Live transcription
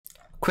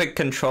quick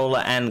controller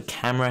and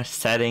camera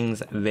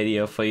settings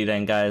video for you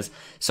then, guys.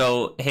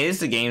 So here's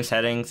the game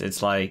settings.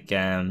 It's like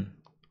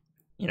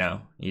you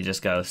know, you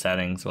just go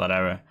settings,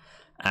 whatever.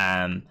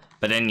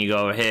 But then you go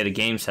over here to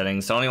game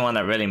settings. The only one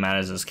that really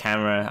matters is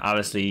camera.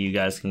 Obviously you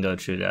guys can go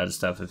through the other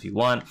stuff if you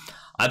want.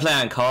 I play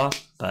on co-op,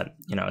 but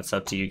you know, it's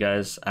up to you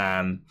guys.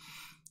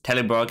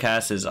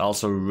 Telebroadcast is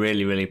also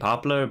really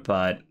popular,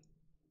 but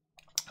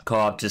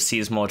co-op just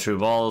sees more true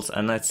balls.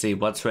 And let's see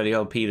what's really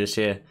OP this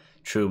year.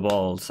 True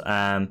balls.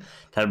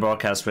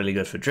 Telebroadcast really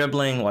good for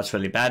dribbling. What's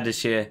really bad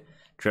this year?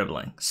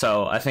 Dribbling.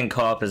 So I think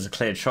co-op is a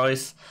clear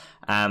choice.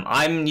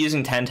 I'm using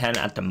 1010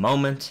 at the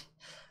moment.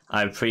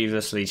 I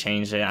previously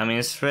changed it. I mean,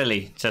 it's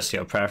really just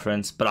your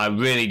preference, but I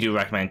really do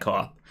recommend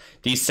co-op.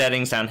 These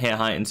settings down here,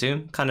 height and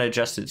zoom, kind of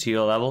adjust it to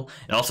your level.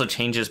 It also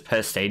changes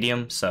per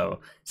stadium, so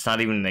it's not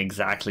even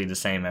exactly the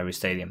same every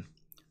stadium.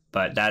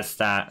 But that's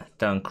that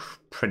done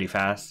pretty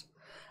fast.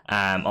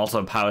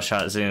 Also power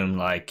shot zoom,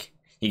 like,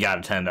 you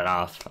gotta turn that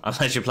off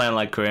unless you're playing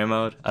like career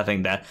mode. I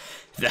think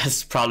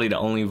that's probably the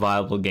only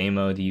viable game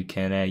mode you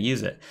can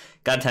use it.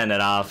 Gotta turn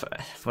that off.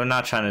 We're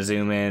not trying to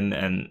zoom in,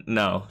 and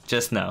no,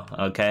 just no,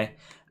 okay?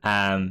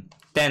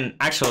 Then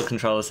actual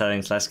controller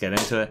settings, let's get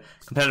into it.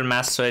 Competitive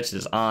master switch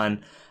is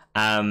on.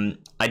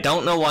 I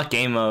don't know what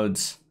game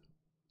modes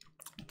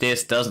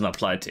this doesn't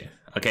apply to.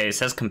 Okay, it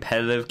says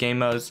competitive game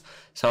modes,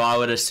 so I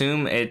would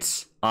assume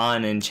it's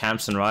on in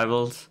champs and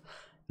rivals.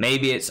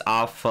 Maybe it's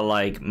off for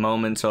like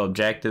moments or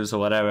objectives or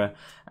whatever.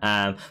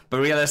 But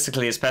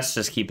realistically, it's best to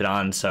just keep it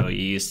on so you're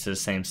used to the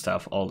same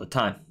stuff all the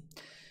time.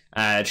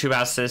 True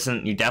pass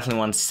assistant, you definitely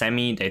want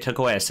semi. They took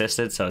away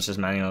assisted, so it's just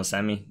manual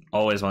semi.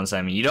 Always want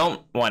semi. You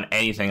don't want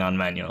anything on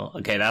manual.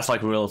 Okay, that's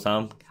like rule of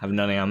thumb. Have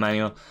nothing on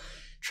manual.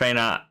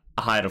 Trainer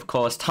height, of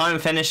course. Time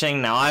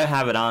finishing. Now I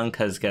have it on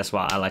because guess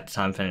what? I like to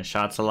time finish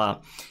shots a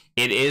lot.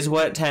 It is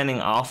worth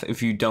turning off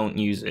if you don't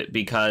use it,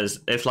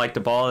 because if like the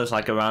ball is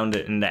like around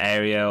it in the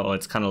area or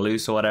it's kind of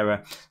loose or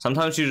whatever,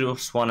 sometimes you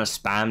just want to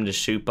spam the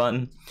shoot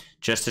button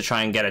just to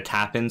try and get a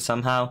tap in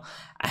somehow.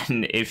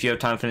 And if you have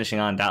time finishing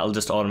on, that'll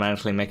just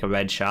automatically make a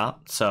red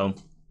shot. So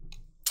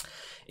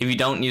if you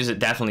don't use it,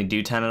 definitely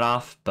do turn it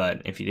off.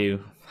 But if you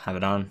do, have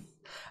it on.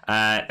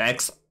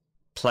 X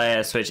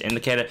player switch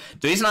indicator.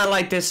 The reason I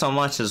like this so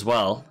much as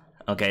well,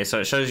 okay, so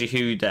it shows you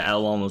who the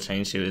L1 will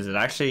change to, is it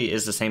actually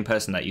is the same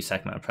person that you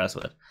segment press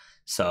with.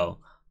 So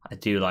I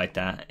do like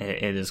that.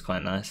 It is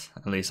quite nice.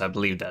 At least I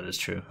believe that is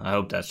true. I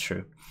hope that's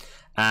true.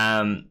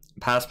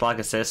 Pass block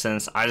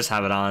assistance, I just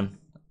have it on.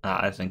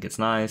 I think it's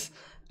nice.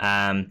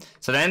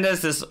 So then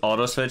there's this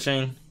auto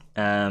switching.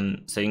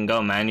 So you can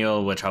go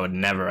manual, which I would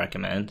never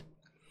recommend.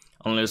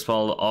 On loose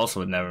ball,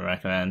 also would never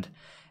recommend.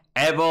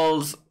 Air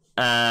balls,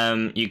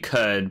 you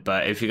could,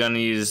 but if you're going to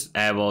use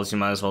air balls, you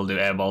might as well do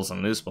air balls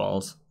and loose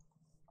balls.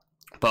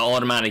 But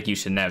automatic you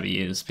should never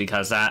use,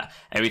 because that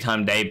every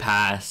time they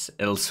pass,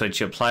 it'll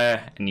switch your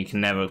player and you can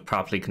never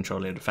properly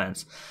control your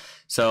defense.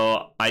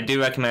 So I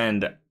do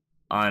recommend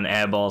on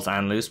air balls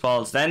and loose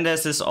balls. Then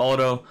there's this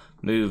auto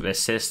move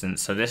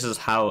assistance. So this is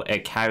how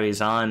it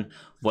carries on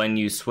when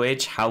you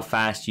switch, how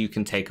fast you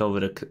can take over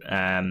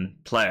the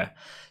player.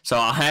 So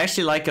I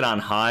actually like it on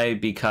high,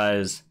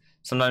 because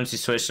sometimes you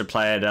switch the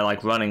player, they're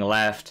like running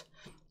left,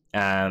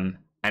 and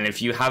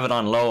if you have it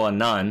on low or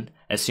none,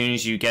 as soon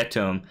as you get to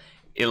them,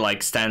 it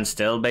like stands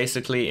still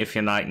basically if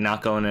you're like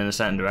not going in a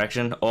certain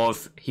direction. Or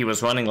if he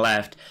was running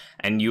left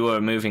and you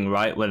were moving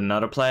right with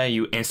another player,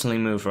 you instantly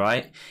move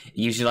right.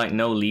 Usually like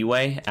no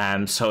leeway.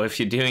 So if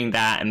you're doing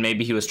that and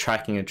maybe he was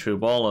tracking a true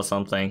ball or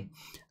something,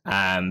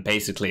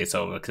 basically it's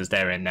over because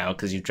they're in now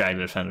because you dragged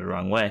the defender the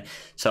wrong way.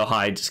 So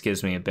high just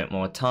gives me a bit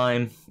more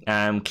time.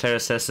 Clear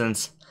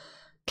assistance,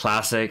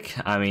 classic.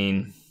 I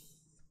mean,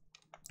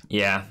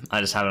 yeah,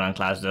 I just have it on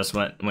classic. That's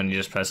when you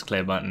just press the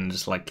clear button and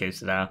just like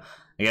kicks it out.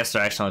 I guess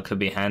directional could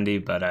be handy,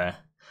 but I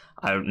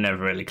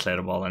never really clear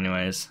the ball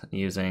anyways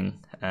using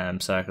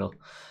circle.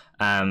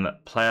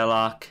 Player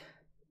lock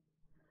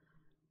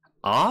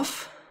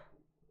off.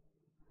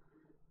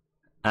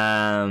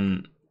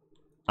 I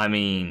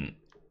mean,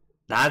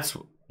 that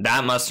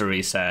must have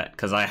reset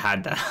because I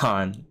had that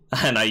on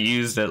and I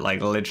used it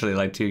like literally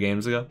like 2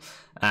 games ago.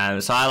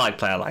 So I like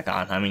player lock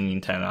on. I mean, you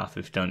can turn it off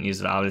if you don't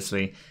use it,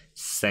 obviously.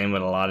 Same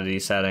with a lot of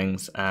these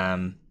settings.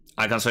 Icon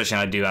switching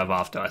I do have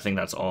off though. I think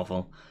that's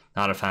awful.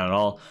 Not a fan at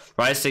all.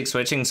 Right stick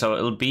switching, so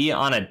it'll be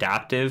on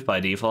adaptive by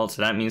default.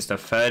 So that means the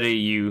further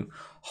you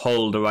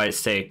hold the right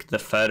stick, the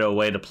further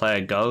away the player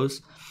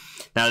goes.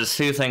 Now there's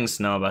 2 things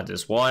to know about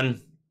this.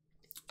 One,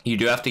 you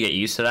do have to get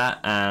used to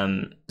that.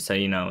 So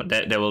you know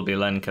there will be a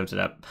learning curve to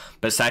that.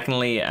 But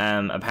secondly,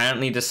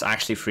 apparently this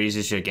actually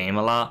freezes your game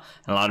a lot.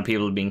 And a lot of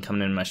people have been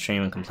coming in my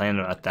stream and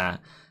complaining about that.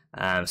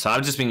 So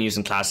I've just been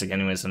using classic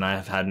anyways, and I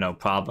have had no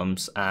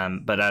problems.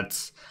 But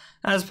that's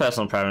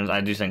personal preference. I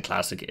do think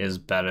classic is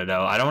better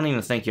though. I don't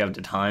even think you have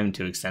the time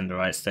to extend the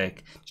right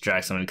stick to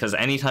drag someone, because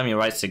anytime you're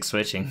right stick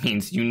switching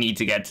means you need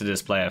to get to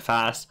this player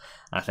fast.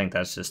 I think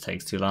that just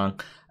takes too long.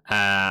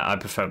 I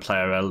prefer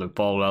player relative.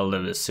 Ball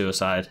relative is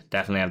suicide.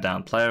 Definitely have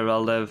down player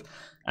relative.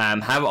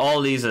 Have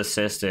all these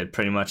assisted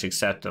pretty much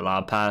except the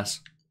lob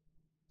pass.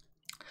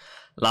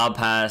 lob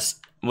pass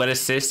with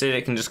assisted,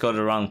 it can just go to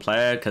the wrong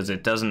player because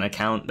it doesn't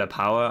account the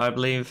power, I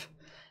believe.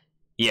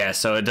 Yeah,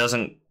 so it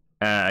doesn't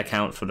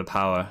account for the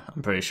power,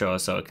 I'm pretty sure,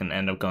 so it can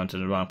end up going to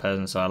the wrong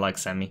person. So I like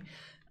semi.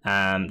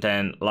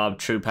 Then lob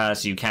true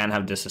pass, you can't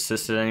have this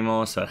assisted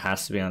anymore, so it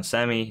has to be on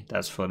semi.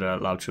 That's for the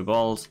lob true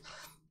balls.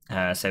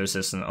 Save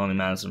assistant only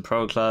matters in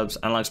pro clubs.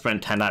 Unlock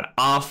sprint, turn that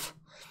off.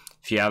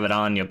 If you have it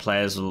on, your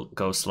players will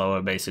go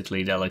slower.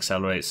 Basically, they'll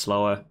accelerate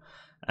slower,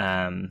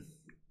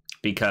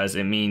 because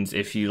it means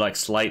if you like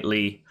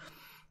slightly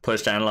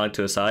push the analog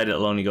to a side,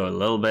 it'll only go a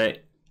little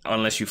bit.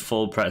 Unless you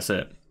full press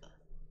it,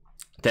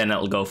 then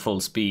it'll go full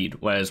speed.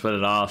 Whereas with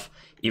it off,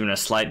 even a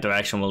slight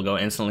direction will go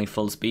instantly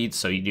full speed,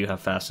 so you do have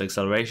faster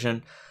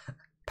acceleration.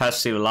 Pass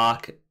receiver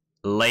lock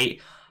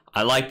late.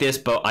 I like this,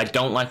 but I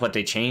don't like what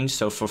they changed.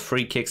 So for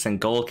free kicks and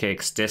goal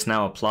kicks, this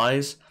now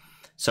applies.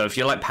 So if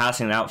you're like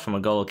passing it out from a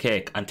goal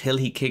kick, until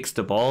he kicks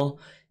the ball,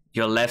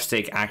 your left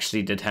stick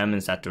actually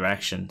determines that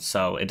direction.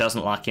 So it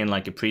doesn't lock in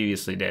like it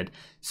previously did.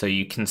 So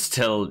you can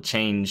still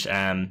change.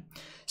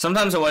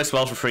 Sometimes it works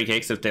well for free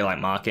kicks if they like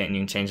mark it and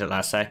you can change it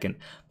last second.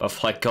 But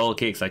for like goal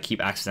kicks, I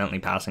keep accidentally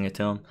passing it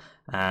to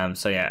him.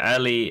 So yeah,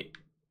 early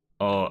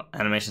or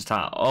animation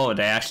start. Oh,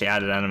 they actually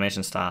added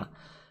animation start.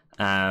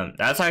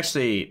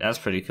 That's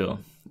pretty cool.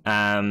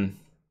 And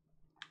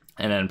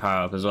then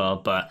power up as well,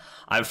 but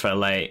I prefer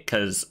late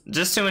because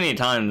just too many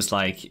times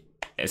like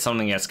if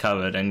something gets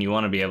covered and you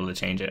want to be able to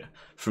change it,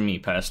 for me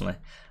personally.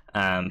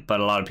 But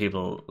a lot of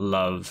people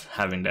love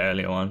having the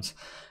earlier ones.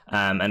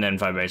 And then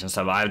vibration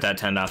stuff. I have that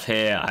turned off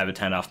here. I have it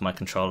turned off my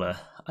controller.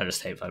 I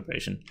just hate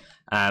vibration.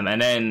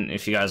 And then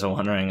if you guys are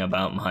wondering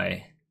about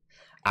my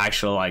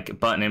actual like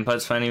button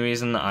inputs for any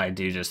reason, I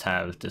do just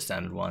have the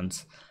standard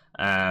ones.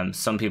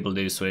 Some people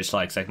do switch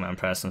like second man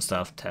press and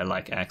stuff to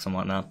like X and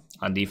whatnot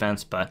on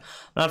defense, but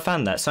I'm not a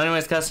fan of that. So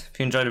anyways guys, if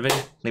you enjoyed the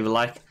video, leave a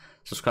like,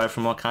 subscribe for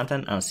more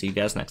content, and I'll see you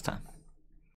guys next time.